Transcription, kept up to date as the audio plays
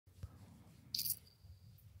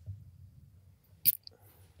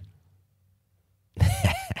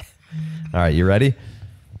All right, you ready?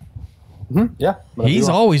 Yeah. He's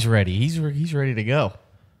always ready. He's ready to go.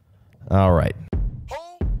 All right.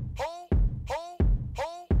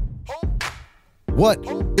 What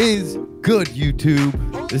is good,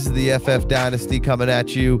 YouTube? This is the FF Dynasty coming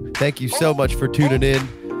at you. Thank you so much for tuning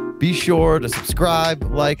in. Be sure to subscribe,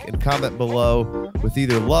 like, and comment below with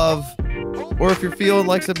either love or if you're feeling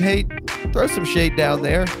like some hate, throw some shade down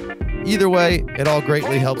there. Either way, it all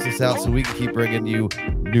greatly helps us out so we can keep bringing you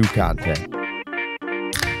new content.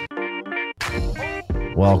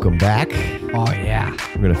 Welcome back. Oh, yeah.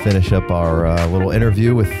 We're going to finish up our little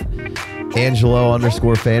interview with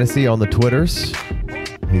Angelo_fantasy on the Twitters.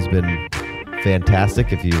 He's been fantastic.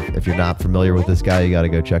 If you're not familiar with this guy, you got to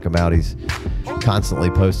go check him out. He's constantly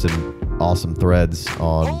posting awesome threads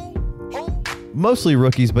on mostly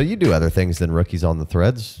rookies, but you do other things than rookies on the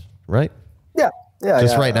threads, right? Yeah.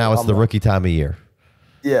 Just right now, it's the rookie time of year.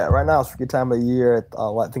 Yeah, right now it's rookie time of year.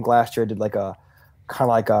 I think last year I did like a kind of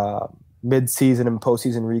like a mid-season and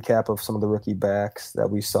postseason recap of some of the rookie backs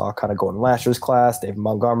that we saw kind of go in last year's class. David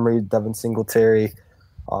Montgomery, Devin Singletary,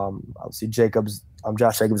 obviously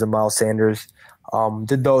Josh Jacobs and Miles Sanders.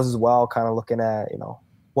 Did those as well, kind of looking at,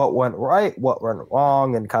 what went right, what went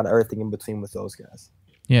wrong, and kind of everything in between with those guys.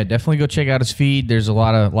 Yeah, definitely go check out his feed. There's a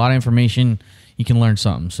lot of information. You can learn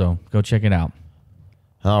something, so go check it out.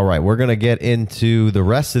 All right, we're going to get into the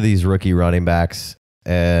rest of these rookie running backs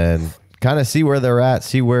and kind of see where they're at,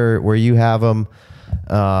 see where you have them.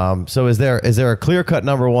 So is there a clear-cut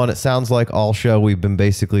number one? It sounds like all show we've been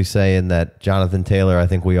basically saying that Jonathan Taylor, I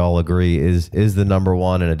think we all agree, is the number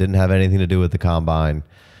one, and it didn't have anything to do with the combine.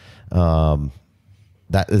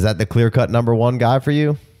 Is that the clear-cut number one guy for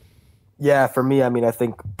you? Yeah, for me, I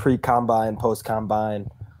think pre-combine,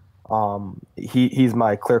 post-combine, he's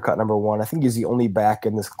my clear-cut number one. I think he's the only back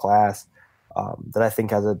in this class that I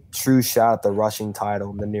think has a true shot at the rushing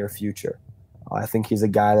title in the near future. I think he's a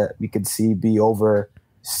guy that we could see be over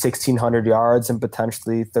 1,600 yards and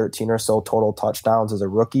potentially 13 or so total touchdowns as a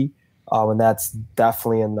rookie. And that's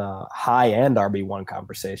definitely in the high-end RB1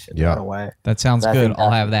 conversation. Yeah. In a way. That sounds good.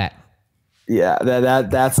 I'll have that. Yeah,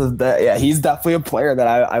 he's definitely a player that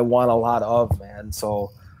I want a lot of, man.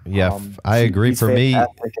 So yeah, I agree. For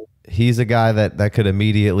fantastic. Me, he's a guy that could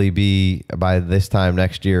immediately be by this time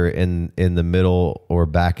next year in the middle or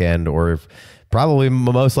back end, or probably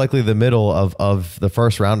most likely the middle of the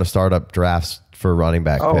first round of startup drafts for running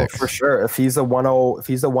back picks. For sure. If he's a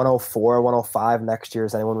 104, 105 next year,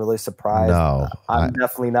 is anyone really surprised? No, I'm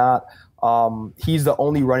definitely not. He's the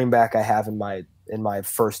only running back I have in my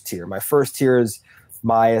first tier. My first tier is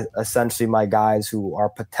essentially my guys who are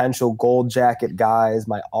potential gold jacket guys,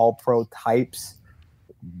 my all-pro types.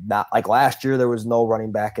 Not like last year, there was no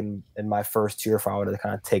running back in my first tier if I were to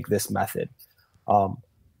kind of take this method.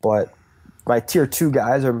 But my tier two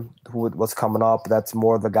guys are what's coming up. That's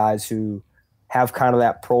more the guys who have kind of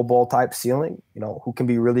that Pro Bowl type ceiling, who can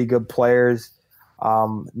be really good players.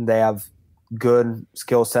 They have good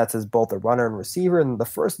skill sets as both a runner and receiver. And the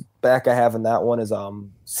first back I have in that one is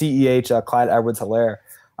CEH, Clyde Edwards-Helaire.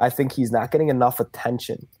 I think he's not getting enough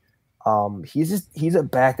attention. He's a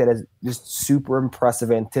back that has just super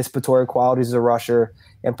impressive anticipatory qualities as a rusher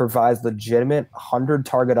and provides legitimate 100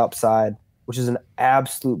 target upside, which is an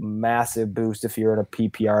absolute massive boost if you're in a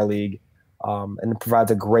PPR league. And it provides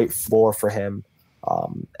a great floor for him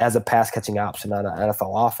as a pass catching option on an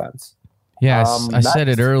NFL offense. Yeah, I said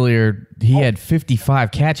it earlier. He had 55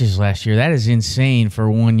 catches last year. That is insane for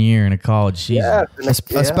 1 year in a college season. Yeah,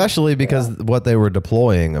 especially because what they were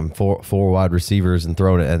deploying them four wide receivers and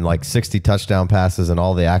throwing it, and like 60 touchdown passes and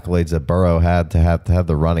all the accolades that Burrow had to have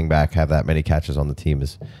the running back have that many catches on the team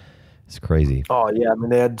is crazy. Oh yeah,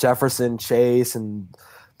 they had Jefferson, Chase, and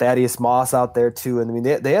Thaddeus Moss out there too, and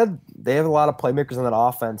they have a lot of playmakers on that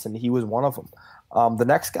offense, and he was one of them. The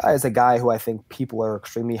next guy is a guy who I think people are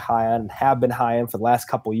extremely high on and have been high on for the last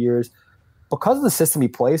couple of years because of the system he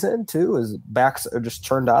plays in too. His backs are just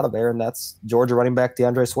turned out of there, and that's Georgia running back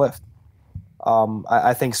DeAndre Swift.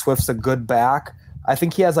 I think Swift's a good back. I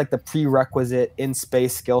think he has like the prerequisite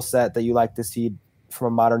in-space skill set that you like to see from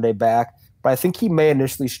a modern-day back, but I think he may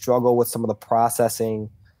initially struggle with some of the processing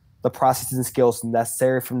skills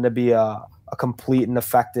necessary for him to be a complete and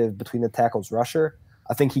effective between the tackles rusher.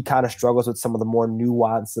 I think he kind of struggles with some of the more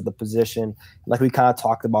nuance of the position. Like we kind of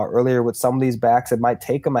talked about earlier with some of these backs, it might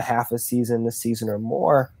take him a half a season or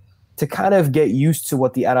more to kind of get used to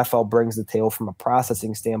what the NFL brings to the table from a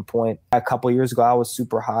processing standpoint. A couple of years ago, I was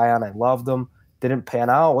super high on. I loved him. Didn't pan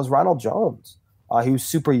out. Was Ronald Jones. He was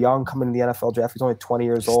super young coming into the NFL draft. He's only 20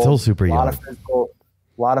 years old. Still super young. A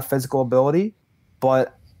lot of physical ability,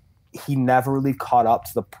 but he never really caught up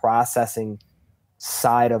to the processing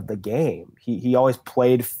side of the game. He always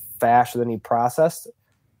played faster than he processed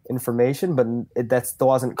information, but that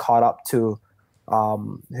still hasn't caught up to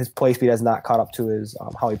his play speed has not caught up to his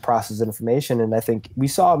how he processes information. And I think we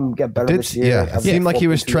saw him get better this year. Yeah, it seemed like he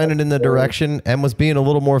was trending in the direction and was being a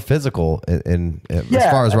little more physical as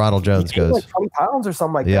far as Ronald Jones goes. Like 20 pounds or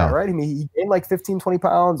something like that, right? I mean, he gained like 15, 20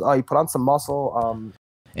 pounds. He put on some muscle.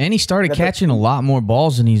 And he started catching a lot more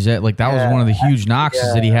balls than he's at. Like that was one of the huge knocks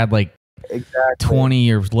is that he had like 20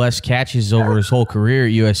 or less catches over his whole career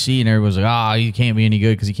at USC, and everybody was like, he can't be any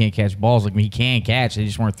good because he can't catch balls. Like, he can catch. They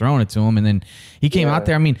just weren't throwing it to him. And then he came out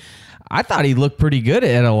there. I mean, I thought he looked pretty good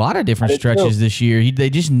at a lot of different stretches this year. They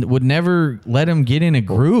just would never let him get in a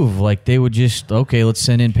groove. Like, they would just, okay, let's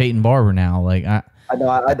send in Peyton Barber now. Like, I know,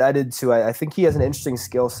 I did too. I think he has an interesting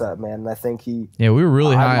skill set, man. And I think we were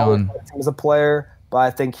really high on him as a player. But I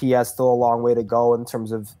think he has still a long way to go in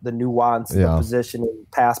terms of the nuance, the position,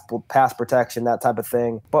 pass protection, that type of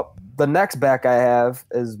thing. But the next back I have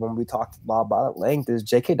is when we talked a lot about at length is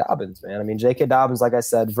J.K. Dobbins, man. I mean, J.K. Dobbins, like I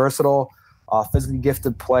said, versatile, physically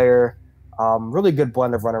gifted player, really good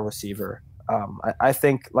blend of runner receiver. I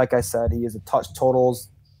think, like I said, he has a touch totals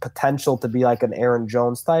potential to be like an Aaron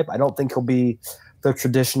Jones type. I don't think he'll be the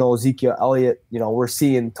traditional Ezekiel Elliott. We're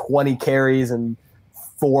seeing 20 carries and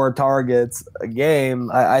 4 targets a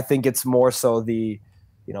game. I think it's more so he's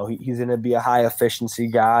going to be a high efficiency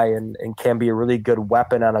guy and can be a really good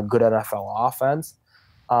weapon on a good NFL offense.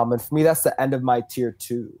 And for me, that's the end of my tier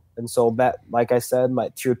 2. And so that, like I said, my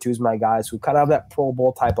tier 2 is my guys who kind of have that Pro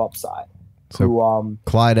Bowl type upside. So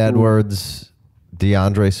Clyde Edwards,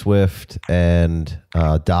 DeAndre Swift, and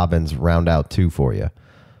Dobbins round out 2 for you.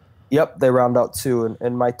 Yep, they round out 2.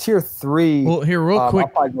 And my tier 3. Well, here, real quick.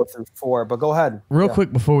 I'll probably go through 4, but go ahead. Real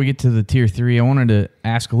quick before we get to the tier 3, I wanted to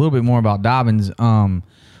ask a little bit more about Dobbins. Why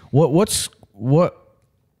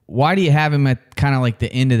do you have him at kind of like the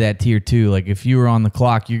end of that tier 2? Like, if you were on the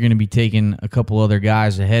clock, you're going to be taking a couple other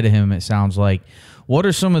guys ahead of him, it sounds like. What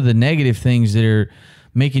are some of the negative things that are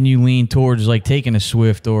making you lean towards like taking a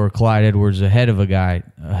Swift or Clyde Edwards ahead of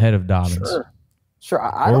Dobbins? Sure.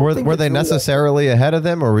 Were they necessarily ahead of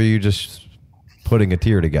them, or were you just putting a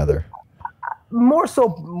tier together? More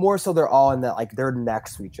so they're all in that, like, they're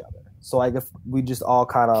next to each other. So like if we just all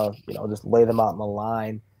kind of, just lay them out in the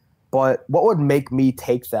line. But what would make me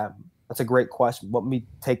take them? That's a great question. What me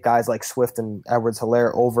take guys like Swift and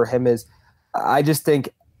Edwards-Helaire over him is I just think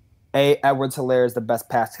Edwards-Helaire is the best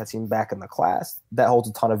pass catching back in the class. That holds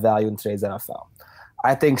a ton of value in today's NFL.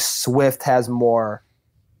 I think Swift has more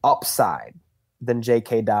upside than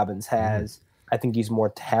J.K. Dobbins has. I think he's more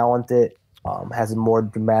talented, has a more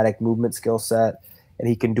dramatic movement skill set, and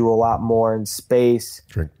he can do a lot more in space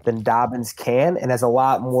than Dobbins can, and has a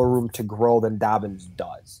lot more room to grow than Dobbins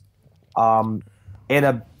does.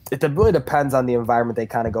 It really depends on the environment they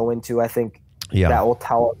kind of go into. I think that will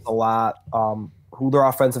tell us a lot. Who their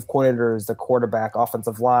offensive coordinator is, the quarterback,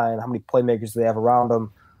 offensive line, how many playmakers they have around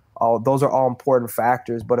them. Those are all important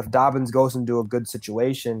factors. But if Dobbins goes into a good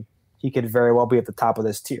situation, he could very well be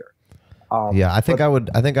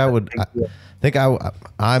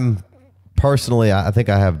I'm personally, I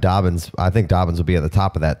have Dobbins. I think Dobbins will be at the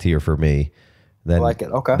top of that tier for me. Then,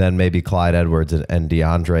 then maybe Clyde Edwards and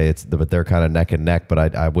DeAndre. But they're kind of neck and neck.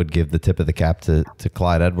 But I would give the tip of the cap to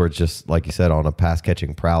Clyde Edwards, just like you said, on a pass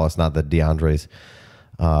catching prowess. Not that DeAndre's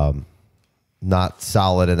not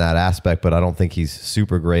solid in that aspect, but I don't think he's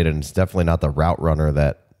super great, and it's definitely not the route runner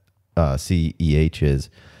that CEH is.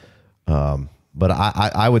 But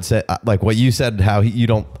I would say, like what you said, how you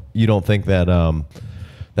don't think that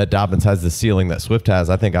that Dobbins has the ceiling that Swift has.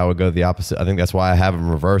 I think I would go the opposite. I think that's why I have him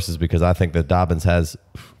reverse, is because I think that Dobbins has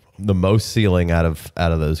the most ceiling out of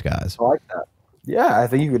those guys. I like that. Yeah, I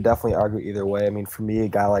think you could definitely argue either way. I mean, for me, a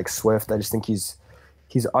guy like Swift, I just think he's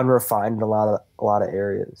unrefined in a lot of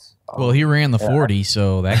areas. Well, he ran the 40,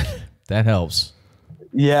 so that helps.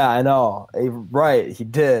 Yeah, I know. Right, he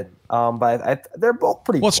did. But they're both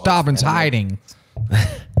pretty. What's close, Dobbins hiding?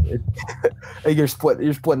 You're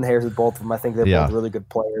splitting hairs with both of them. I think they're both really good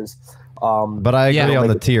players. But I agree on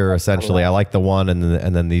the tier. Essentially, I like the one,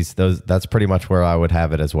 and then those. That's pretty much where I would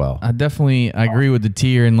have it as well. I agree with the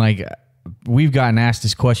tier, and like we've gotten asked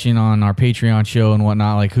this question on our Patreon show and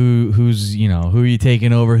whatnot, like who are you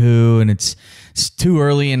taking over who, and it's too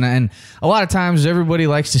early, and a lot of times everybody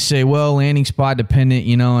likes to say, well, landing spot dependent,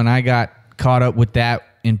 and I got caught up with that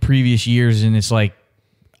in previous years, and it's like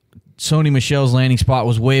Sony Michel's landing spot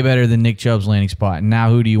was way better than Nick Chubb's landing spot, and now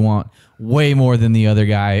who do you want? way more than the other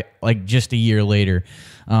guy, like just a year later.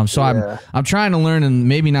 So I'm trying to learn and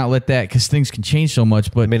maybe not let that, because things can change so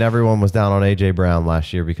much. But I mean, everyone was down on A.J. Brown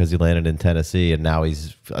last year because he landed in Tennessee, and now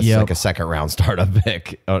he's like a second-round startup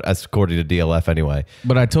pick, according to DLF anyway.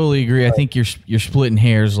 But I totally agree. I think you're splitting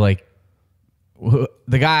hairs. Like,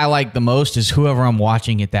 the guy I like the most is whoever I'm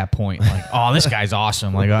watching at that point. Like, oh, this guy's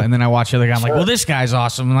awesome. Like, and then I watch the other guy. I'm like, well, this guy's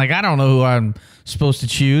awesome. And like, I don't know who I'm supposed to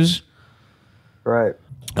choose. Right.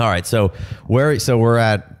 All right, so we're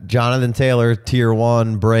at Jonathan Taylor, tier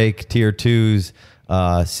 1, Break, tier 2s,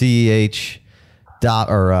 CEH,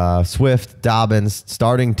 Swift, Dobbins,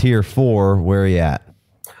 starting tier 4. Where are you at?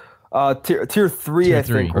 Tier 3, I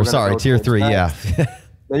think. Or sorry, tier 3. Yeah.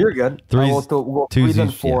 No, you're good. We'll go 3 then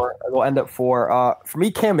 4. Yeah. We'll end at 4. For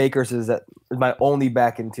me, Cam Akers is my only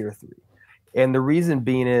back in tier 3, and the reason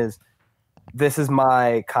being is this is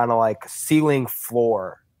my kind of like ceiling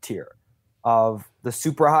floor tier of the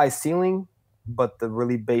super high ceiling, but the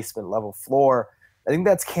really basement level floor. I think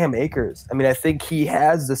that's Cam Akers. I mean, I think he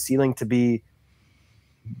has the ceiling to be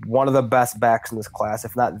one of the best backs in this class,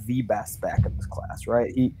 if not the best back in this class,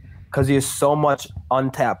 right? Because he has so much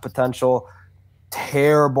untapped potential.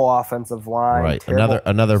 Terrible offensive line. Right.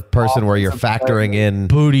 Another person where you're factoring in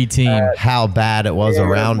booty team, how bad it was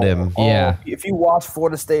around him. Yeah. If you watch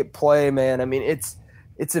Florida State play, man, I mean, it's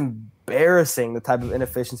embarrassing the type of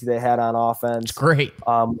inefficiency they had on offense. It's great.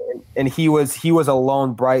 And he was a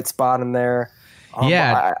lone bright spot in there.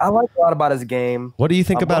 I like a lot about his game. What do you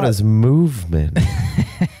think about his movement?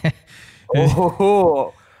 I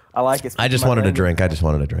like it. I just wanted a drink.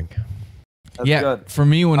 That's good. For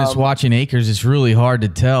me, when it's watching Akers, it's really hard to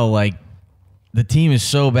tell. Like, the team is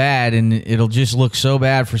so bad, and it'll just look so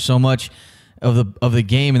bad for so much of the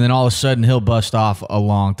game, and then all of a sudden he'll bust off a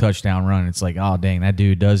long touchdown run. It's like, oh dang, that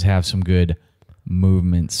dude does have some good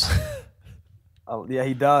movements. Yeah,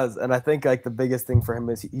 he does. And I think like the biggest thing for him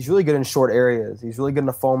is he's really good in short areas. He's really good in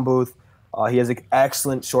the phone booth. He has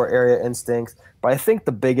excellent short area instincts. But I think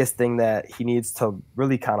the biggest thing that he needs to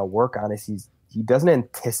really kind of work on is he doesn't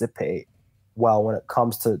anticipate well when it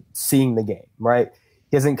comes to seeing the game, right?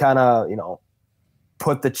 He doesn't kind of,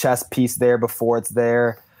 put the chess piece there before it's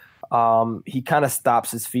there. He kind of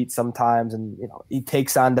stops his feet sometimes, and he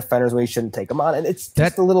takes on defenders when he shouldn't take them on. And it's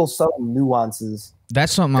just the little subtle nuances.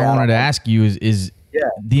 That's something I wanted to ask you is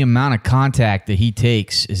the amount of contact that he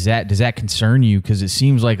takes. Does that concern you? Because it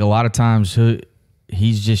seems like a lot of times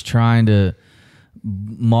he's just trying to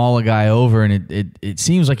maul a guy over, and it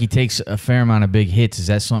seems like he takes a fair amount of big hits. Is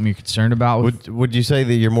that something you're concerned about? Would you say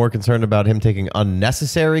that you're more concerned about him taking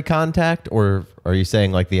unnecessary contact, or are you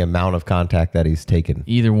saying like the amount of contact that he's taken?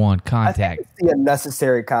 Either one, contact. I think it's the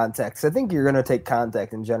unnecessary contact. So I think you're going to take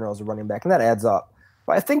contact in general as a running back, and that adds up.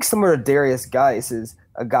 But I think similar to Darius Geis is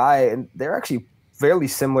a guy, and they're actually fairly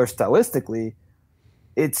similar stylistically.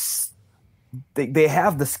 They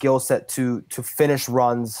have the skill set to finish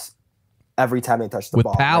runs every time they touch the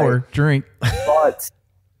ball. With power, right? Drink.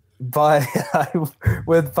 But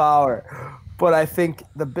with power. But I think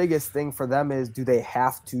the biggest thing for them is, do they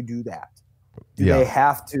have to do that? Do they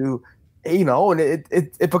have to, and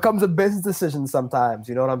it becomes a business decision sometimes,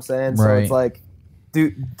 you know what I'm saying? So it's like,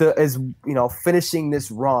 is finishing this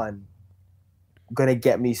run going to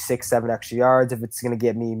get me 6-7 extra yards? If it's going to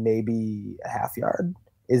get me maybe a half yard,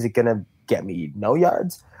 is it going to get me no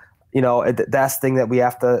yards? That's the thing that we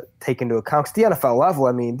have to take into account. Because the NFL level,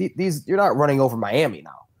 I mean, you're not running over Miami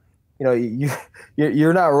now.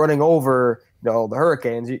 You're not running over the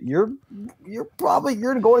Hurricanes. You're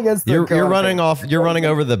going against. You're running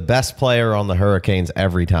over the best player on the Hurricanes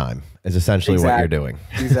every time. Is essentially what you're doing.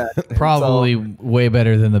 Exactly. Probably way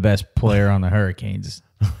better than the best player on the Hurricanes.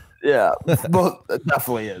 Yeah, well, it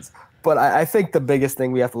definitely is. But I think the biggest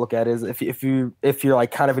thing we have to look at is if you're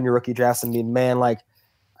like kind of in your rookie drafts, man, like,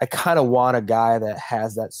 I kind of want a guy that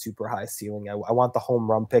has that super high ceiling. I want the home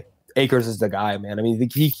run pick. Akers is the guy, man. I mean,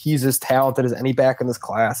 he's as talented as any back in this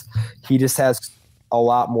class. He just has a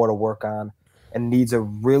lot more to work on and needs a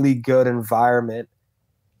really good environment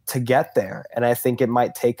to get there. And I think it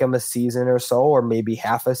might take him a season or so, or maybe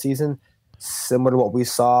half a season, similar to what we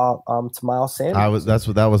saw to Miles Sanders.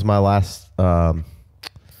 That was my last.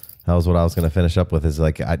 That was what I was going to finish up with. Is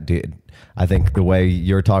like I think the way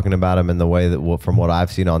you're talking about him and the way that from what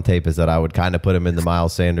I've seen on tape is that I would kind of put him in the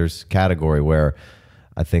Miles Sanders category, where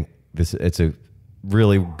I think it's a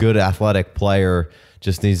really good athletic player,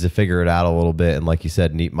 just needs to figure it out a little bit, and like you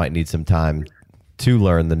said, might need some time to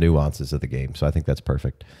learn the nuances of the game. So I think that's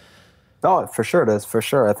perfect. Oh, for sure it is. For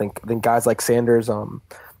sure, I think guys like Sanders,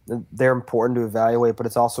 they're important to evaluate, but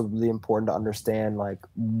it's also really important to understand like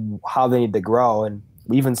how they need to grow. And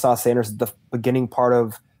we even saw Sanders at the beginning part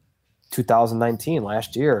of 2019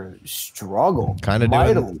 last year struggled kind of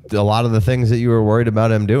doing a lot of the things that you were worried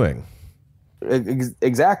about him doing.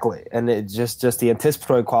 Exactly, and it just the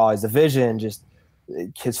anticipatory qualities, the vision, just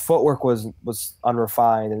his footwork was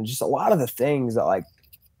unrefined, and just a lot of the things that like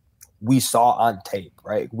we saw on tape.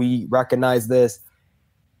 Right, we recognized this,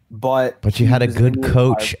 but you had a good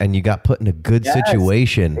coach and you got put in a good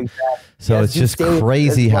situation. Exactly. So it's just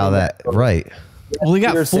crazy how that right. Well, he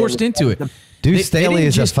got forced into it. Deuce Staley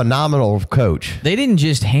is a phenomenal coach. They didn't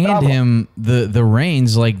just hand him the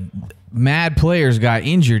reins. Like, mad players got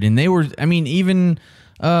injured, and they were. I mean, even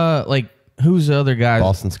like who's the other guy?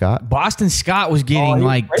 Boston Scott. Boston Scott was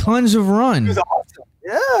getting tons of run. He was awesome.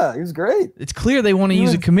 Yeah, he was great. It's clear they want to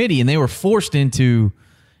use a committee, and they were forced into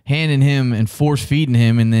handing him and force feeding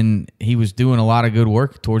him, and then he was doing a lot of good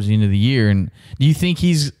work towards the end of the year. And do you think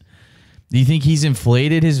he's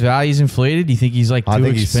inflated? His value's inflated? Do you think he's like too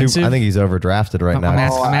expensive? I think he's overdrafted right now.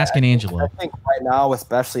 I'm asking Angelo. I think right now,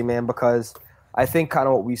 especially, man, because I think kind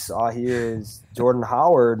of what we saw here is Jordan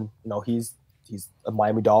Howard. You know, he's a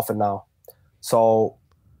Miami Dolphin now, so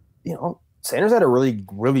you know Sanders had a really,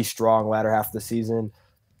 really strong latter half of the season.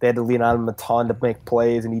 They had to lean on him a ton to make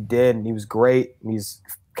plays, and he did, and he was great. And he's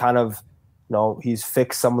kind of, you know, he's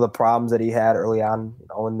fixed some of the problems that he had early on, you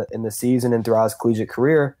know, in the season and throughout his collegiate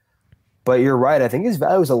career. But you're right. I think his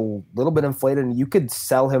value is a little bit inflated, and you could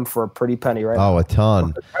sell him for a pretty penny right now. Oh, a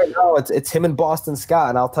ton. Right now, it's him and Boston Scott,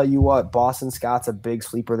 and I'll tell you what, Boston Scott's a big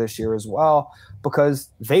sleeper this year as well because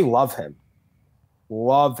they love him.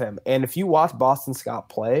 Love him. And if you watch Boston Scott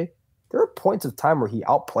play, there are points of time where he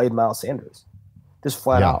outplayed Miles Sanders, just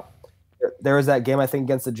flat out. There was that game, I think,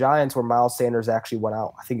 against the Giants where Miles Sanders actually went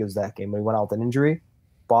out. I think it was that game when he went out with an injury.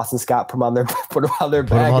 Boston Scott put him on their back. Put him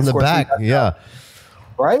on the back, yeah.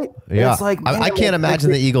 Right? Yeah. It's like, man, I can't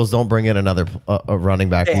imagine the Eagles don't bring in another running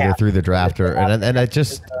back either through the draft and it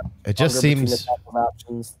just seems.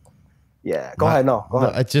 Yeah, go ahead. No, go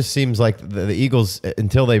ahead. It just seems like the Eagles,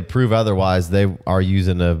 until they prove otherwise, they are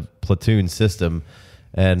using a platoon system,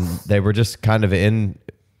 and they were just kind of in.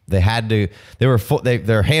 They had to.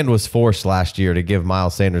 Their hand was forced last year to give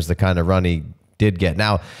Miles Sanders the kind of run he did get.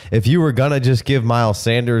 Now, if you were gonna just give Miles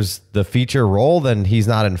Sanders the feature role, then he's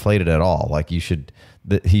not inflated at all. Like he should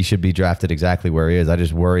be drafted exactly where he is. I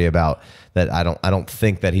just worry about that. I don't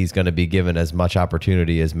think that he's going to be given as much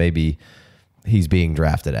opportunity as maybe he's being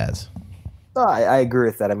drafted as. No, I agree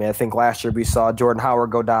with that. I mean, I think last year we saw Jordan Howard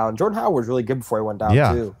go down. Jordan Howard was really good before he went down,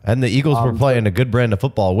 too. And the Eagles were playing a good brand of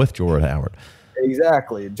football with Jordan Howard.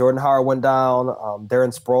 Exactly. Jordan Howard went down.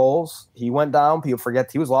 Darren Sproles, he went down. People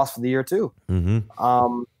forget he was lost for the year, too.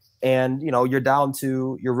 Mm-hmm. And, you know, you're down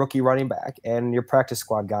to your rookie running back and your practice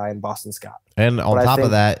squad guy in Boston Scott. And on top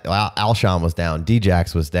of that, Alshon was down.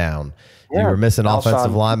 D-Jax was down. You were missing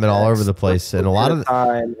offensive linemen all over the place. And a lot of the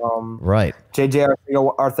time, right. J.J.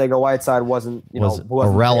 Arcega-Whiteside wasn't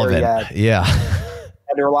irrelevant. Yeah.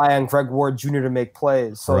 And to rely on Greg Ward Jr. to make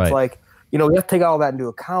plays. So it's like, you know, we have to take all that into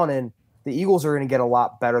account. And the Eagles are going to get a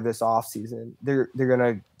lot better this offseason. They're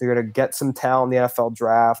gonna get some talent in the NFL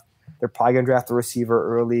draft. They're probably going to draft a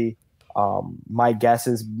receiver early. My guess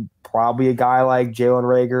is probably a guy like Jalen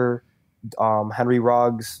Reagor, Henry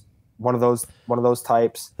Ruggs, one of those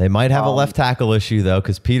types. They might have a left tackle issue though,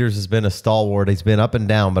 because Peters has been a stalwart. He's been up and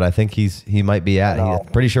down, but I think he might be I'm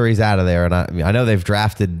pretty sure he's out of there. And I know they've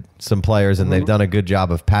drafted some players, and they've done a good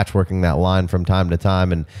job of patchworking that line from time to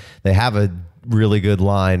time, and they have a really good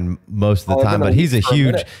line most of the time. But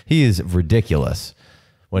he is ridiculous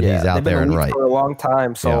when he's out there and right for a long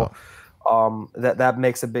time. So. That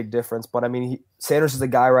makes a big difference. But I mean, Sanders is a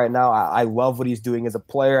guy right now. I love what he's doing as a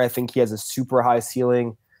player. I think he has a super high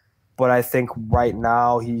ceiling, but I think right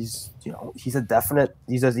now he's a definite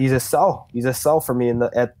he's a sell. He's a sell for me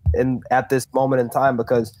at this moment in time,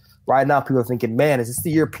 because right now people are thinking, man, is this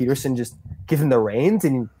the year Peterson just give him the reins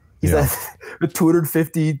and he's a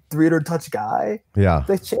 250, 300 touch guy? Yeah,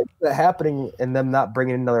 the chances of that happening and them not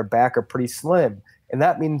bringing another back are pretty slim, and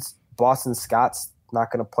that means Boston Scott's not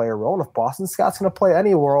going to play a role. And if Boston Scott's going to play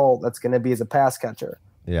any role, that's going to be as a pass catcher.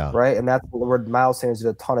 Yeah. Right. And that's where Miles Sanders did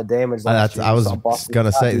a ton of damage. I was going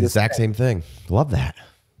to say the exact same thing. Love that.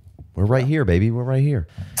 We're right here, baby. We're right here.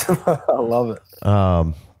 I love it.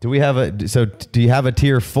 Do you have a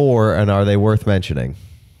tier 4, and are they worth mentioning?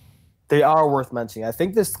 They are worth mentioning. I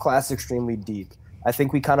think this class is extremely deep. I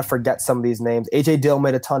think we kind of forget some of these names. A.J. Dill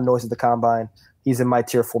made a ton of noise at the combine. He's in my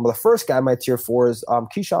tier 4. But the first guy in my tier 4 is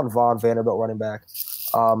Keyshawn Vaughn, Vanderbilt running back.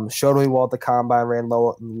 Showed really well at the combine, ran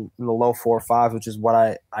low in the low 4.5s, which is what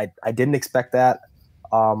I didn't expect that.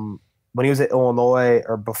 When he was at Illinois,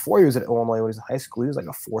 or before he was at Illinois, when he was in high school, he was like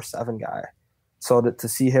a 4.7 guy. So to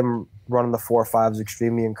see him running the 4.5 is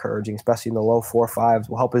extremely encouraging, especially in the low 4.5s.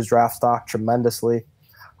 Will help his draft stock tremendously.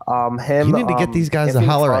 You need to get these guys to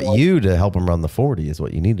holler at you to help him run the 40 is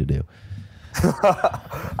what you need to do.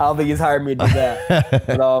 I don't think he's hired me to do that.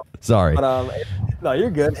 But, sorry. But, no, you're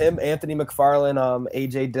good. Him, Anthony McFarland,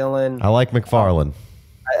 AJ Dillon. I like McFarland.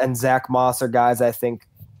 And Zach Moss are guys I think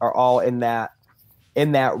are all in that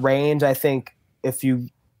range. I think if you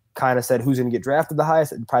kind of said who's going to get drafted the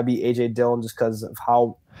highest, it'd probably be AJ Dillon just because of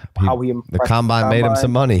how he the combine made him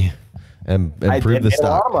some money and improved the stock. A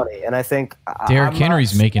lot of money, and I think Derrick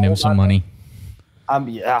Henry's making him some money.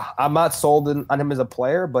 I'm not sold on him as a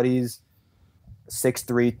player, but he's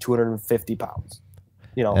 6'3", 250 pounds.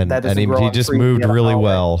 You know, and that he just moved really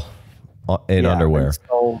well in underwear.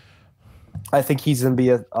 So I think he's going to be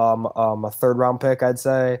a 3rd round pick. I'd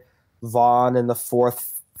say Vaughn in the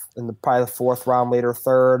probably the 4th round, later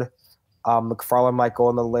 3rd. McFarland might go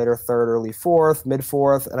in the later 3rd, early 4th, mid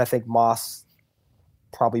 4th, and I think Moss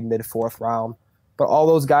probably mid 4th round. But all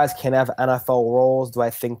those guys can have NFL roles. Do I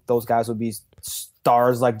think those guys would be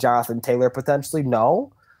stars like Jonathan Taylor potentially?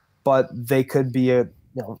 No, but they could be a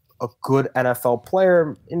good NFL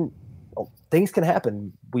player. And things can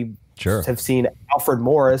happen. We have seen Alfred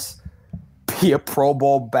Morris be a Pro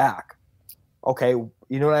Bowl back. Okay,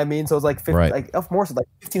 you know what I mean? So it's like Alfred Morris had like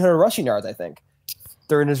 1,500 rushing yards, I think,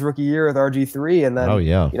 during his rookie year with RG3. And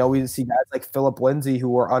then we see guys like Philip Lindsay who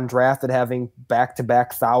were undrafted having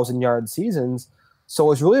back-to-back 1,000-yard seasons.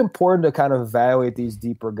 So it's really important to kind of evaluate these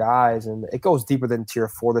deeper guys, and it goes deeper than tier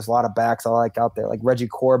 4. There's a lot of backs I like out there, like Reggie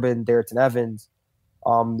Corbin, Darrington Evans.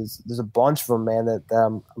 There's a bunch of them, man, that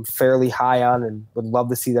I'm fairly high on and would love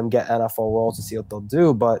to see them get NFL roles to see what they'll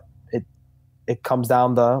do. But it comes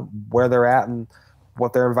down to where they're at and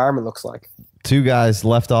what their environment looks like. 2 guys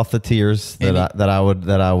left off the tiers that I want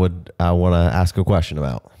to ask a question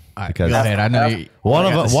about. Because go ahead. I know one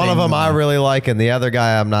of them I really like, and the other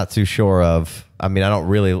guy I'm not too sure of. I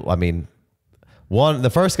mean, the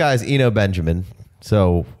first guy is Eno Benjamin.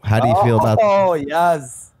 So how do you feel about? Oh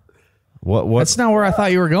yes. What? That's not where I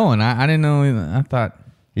thought you were going. I didn't know. I thought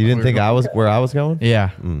you didn't think I was where I was going. Yeah.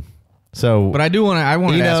 So, but I do want to. I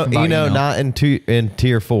want to ask about Eno not in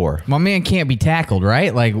tier 4. My man can't be tackled,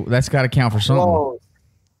 right? Like that's got to count for something. Oh.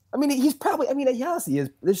 I mean, he's probably. I mean, yes, he is.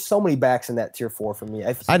 There's so many backs in that tier 4 for me.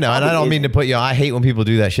 I know, and I don't mean to put you. I hate when people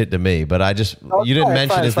do that shit to me, but I just you didn't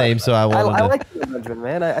mention his name, so I wanted to. I like Benjamin,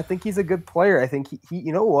 man. I think he's a good player. I think he.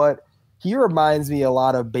 You know what? He reminds me a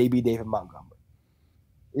lot of baby David Montgomery.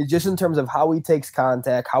 It's just in terms of how he takes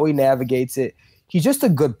contact, how he navigates it. He's just a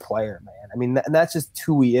good player, man. I mean, and that's just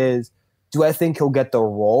who he is. Do I think he'll get the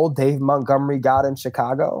role Dave Montgomery got in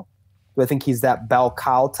Chicago? Do I think he's that bell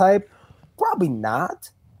cow type? Probably not.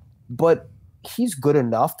 But he's good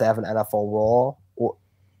enough to have an NFL role or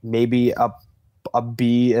maybe a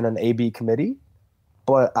B in an AB committee.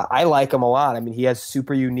 But I like him a lot. I mean, he has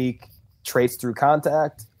super unique traits through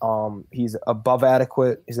contact. He's above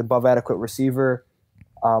adequate. He's above adequate receiver.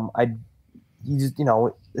 He just,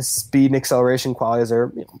 his speed and acceleration qualities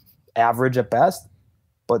are average at best.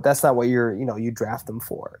 But that's not what you draft him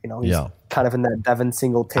for. He's kind of in that Devin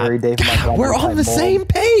Singletary, Dave Montgomery. We're on the same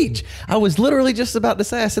page. I was literally just about to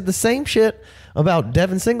say, I said the same shit about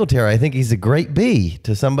Devin Singletary. I think he's a great B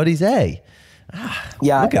to somebody's A.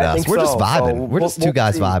 Yeah, look at us. We're just vibing. So we're just 2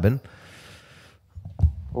 guys vibing.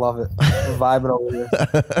 Love it. We're vibing over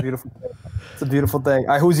here. Beautiful thing. It's a beautiful thing.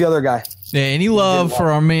 All right, who's the other guy? Yeah, any love for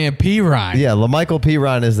our man P. Ryan? Yeah, LaMichael P.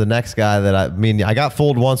 Ryan is the next guy that I got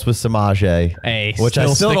fooled once with Samaje, which I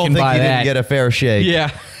still don't think he didn't get a fair shake.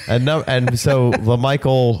 Yeah. And so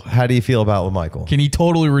LaMichael, how do you feel about LaMichael? Can he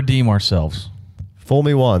totally redeem ourselves? Fool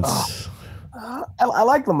me once. I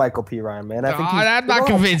like LaMichael P. Ryan, man. I think I'm not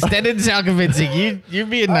convinced. That didn't sound convincing. You're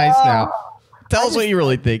being nice now. Tell us what you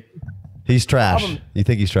really think. He's trash. You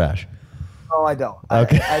think he's trash? No, I don't.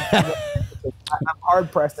 Okay. I'm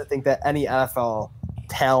hard pressed to think that any NFL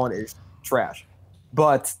talent is trash,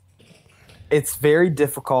 but it's very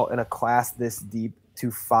difficult in a class this deep to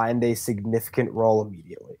find a significant role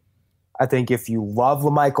immediately. I think if you love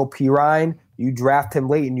LaMichael P. Ryan, you draft him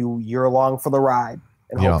late and you're along for the ride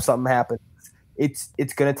and hope something happens.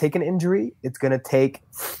 It's going to take an injury. It's going to take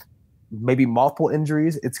maybe multiple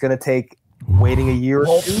injuries. It's going to take waiting a year.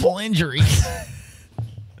 Multiple injuries.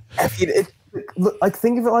 I mean,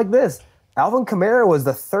 think of it like this. Alvin Kamara was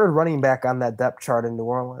the 3rd running back on that depth chart in New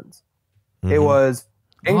Orleans. Mm-hmm. It was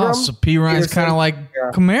Ingram. So P. Ryan's kind of like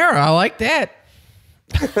Kamara. I like that.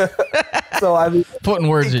 So I mean, putting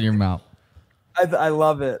words in your mouth. I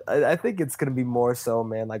love it. I think it's going to be more so,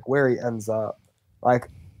 man, like where he ends up. Like,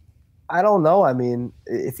 I don't know. I mean,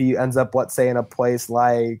 if he ends up, let's say, in a place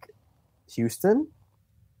like Houston,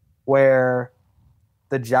 where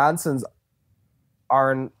the Johnsons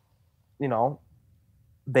aren't,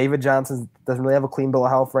 David Johnson doesn't really have a clean bill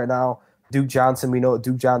of health right now. Duke Johnson, we know what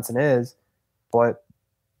Duke Johnson is, but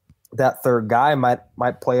that third guy might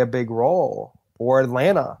play a big role. Or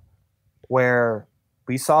Atlanta, where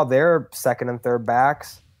we saw their second and third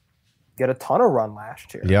backs get a ton of run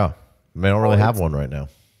last year. Yeah. They don't really have one right now.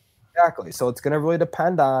 Exactly. So it's going to really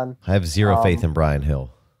depend on. I have zero faith in Brian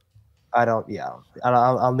Hill. I don't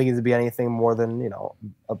think it to be anything more than,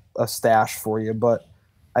 a stash for you. But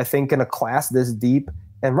I think in a class this deep,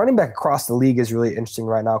 and running back across the league is really interesting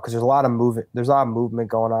right now because there's a lot of movement. There's a lot of movement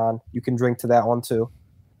going on. You can drink to that one too.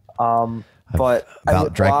 But I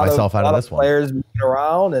drank myself out of this one. Players moving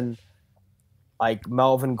around, and like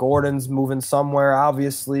Melvin Gordon's moving somewhere.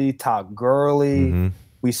 Obviously, Todd Gurley. Mm-hmm.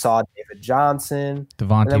 We saw David Johnson,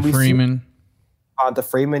 Devontae Freeman. Devonta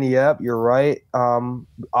Freeman, yep, you're right.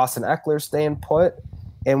 Austin Eckler staying put,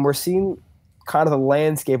 and we're seeing kind of the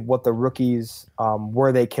landscape of what the rookies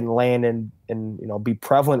where they can land and be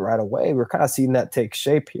prevalent right away. We're kind of seeing that take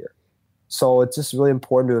shape here. So it's just really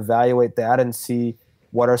important to evaluate that and see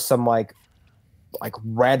what are some like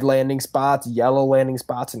red landing spots, yellow landing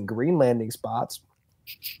spots, and green landing spots,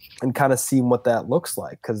 and kind of seeing what that looks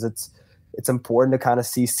like, because it's important to kind of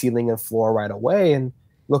see ceiling and floor right away and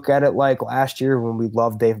look at it like last year when we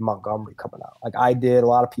loved Dave Montgomery coming out. Like I did, a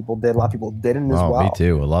lot of people did, a lot of people didn't as well. Me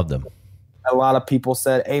too. I loved him. A lot of people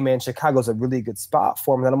said, hey man, Chicago's a really good spot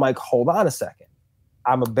for him. And then I'm like, hold on a second.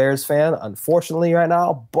 I'm a Bears fan, unfortunately, right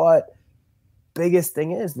now, but biggest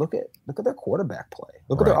thing is look at their quarterback play.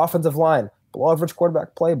 Look at their offensive line. Below average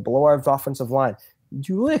quarterback play, below average offensive line.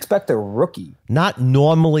 Do you really expect a rookie? Not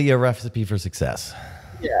normally a recipe for success.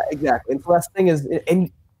 Yeah, exactly. And the last thing is,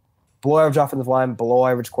 below average offensive line, below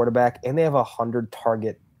average quarterback, and they have 100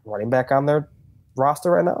 target running back on their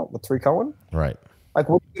roster right now with Tariq Cohen. Right. Like,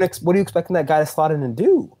 what are you expecting that guy to slot in and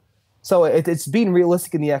do? So it's being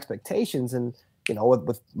realistic in the expectations. And,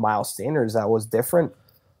 with Miles Sanders, that was different.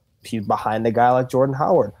 He's behind a guy like Jordan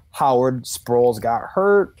Howard. Sproles got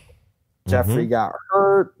hurt. Jeffrey got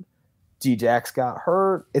hurt. D-Jax got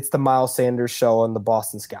hurt. It's the Miles Sanders show and the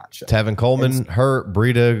Boston Scott show. Tevin Coleman hurt.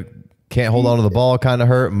 Breida can't hold on to the ball, kind of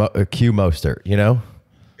hurt. Q Mostert,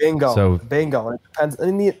 Bingo. Bingo. And it depends.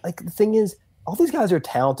 I mean, the thing is, all these guys are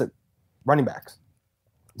talented running backs.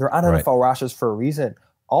 They're on NFL rosters for a reason.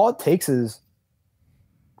 All it takes is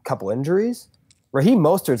a couple injuries. Raheem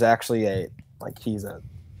Mostert's actually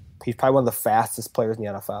he's probably one of the fastest players in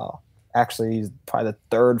the NFL. Actually, he's probably the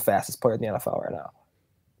third fastest player in the NFL right now.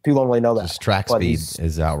 People don't really know that. His track speed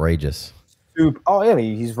is outrageous. Oh yeah,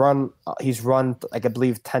 he's run like I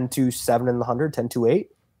believe 10.27 in the 100, 10.28,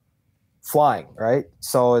 flying, right?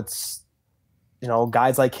 So it's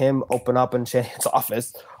guys like him open up and change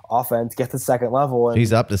offense, get to the second level, and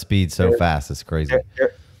he's up to speed so fast, it's crazy.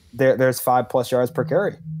 There's 5+ yards per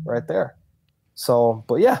carry right there. So,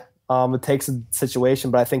 but yeah, it takes a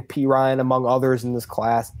situation, but I think P. Ryan, among others in this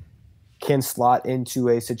class, can slot into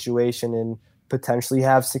a situation and potentially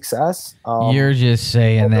have success. You're just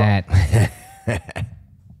saying that.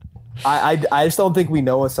 I just don't think we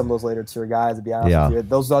know what some of those later tier guys, to be honest with you.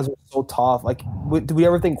 Those guys are so tough. Like, do we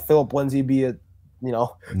ever think Philip Lindsay be a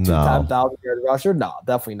 2-time 1,000-yard rusher? No,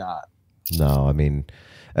 definitely not. No, I mean,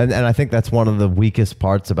 and I think that's one of the weakest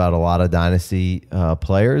parts about a lot of dynasty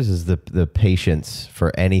players is the patience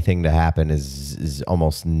for anything to happen is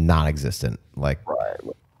almost non-existent. Like,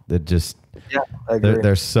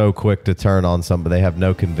 they're so quick to turn on somebody. They have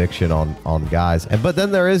no conviction on guys. But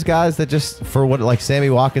then there is guys that just, for what, like Sammy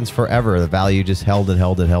Watkins, forever the value just held and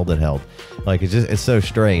held and held and held. Like it's so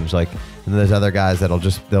strange. Like, and there's other guys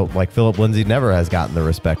they'll like Philip Lindsay never has gotten the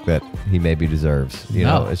respect that he maybe deserves.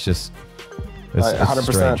 It's just it's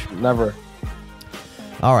 100% strange. Never.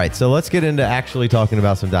 All right, so let's get into actually talking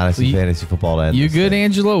about some Dynasty Fantasy Football to end. You good,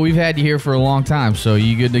 Angelo? We've had you here for a long time, so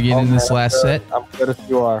you good to get in this last set? I'm good if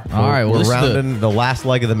you are. All right, we're rounding the last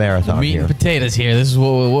leg of the marathon. Meat and potatoes here. This is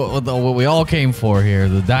what we all came for here,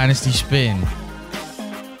 the Dynasty Spin.